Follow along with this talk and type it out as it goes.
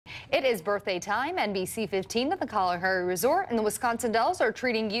It is birthday time. NBC 15 at the Kalahari Resort, and the Wisconsin Dells are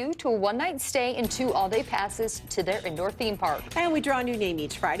treating you to a one-night stay and 2 all-day passes to their indoor theme park. And we draw a new name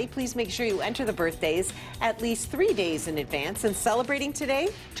each Friday. Please make sure you enter the birthdays at least 3 days in advance. And celebrating today,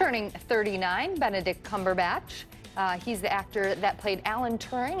 turning 39, Benedict Cumberbatch. He's the actor that played Alan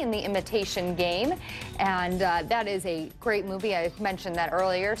Turing in The Imitation Game, and that is a great movie. I mentioned that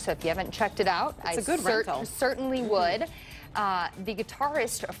earlier, so if you haven't checked it out, it's a good rental. Certainly would. The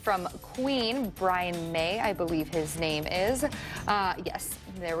guitarist from Queen, Brian May, I believe his name is, yes,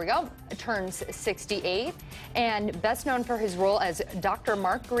 there we go, turns 68. And best known for his role as Dr.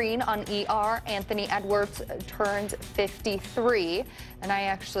 Mark Green on ER, Anthony Edwards turns 53. And I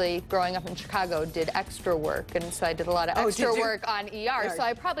actually, growing up in Chicago, did extra work, and so I did a lot of extra work on ER. So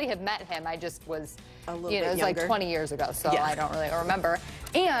I probably have met him. I just was, a little bit it was younger. like 20 years ago, so I don't really remember.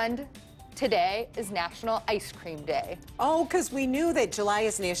 And today is National Ice Cream Day. Oh, because we knew that July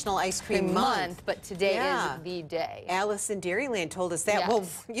is National Ice Cream Month. But today is the day. Alice in Dairyland told us that. Yes. Well,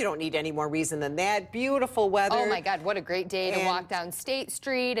 you don't need any more reason than that. Beautiful weather. Oh my God, what a great day to walk down State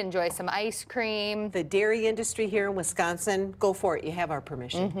Street, enjoy some ice cream. The dairy industry here in Wisconsin, go for it. You have our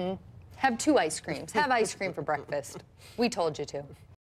permission. Have 2 ice creams. Have ice cream for breakfast. We told you to.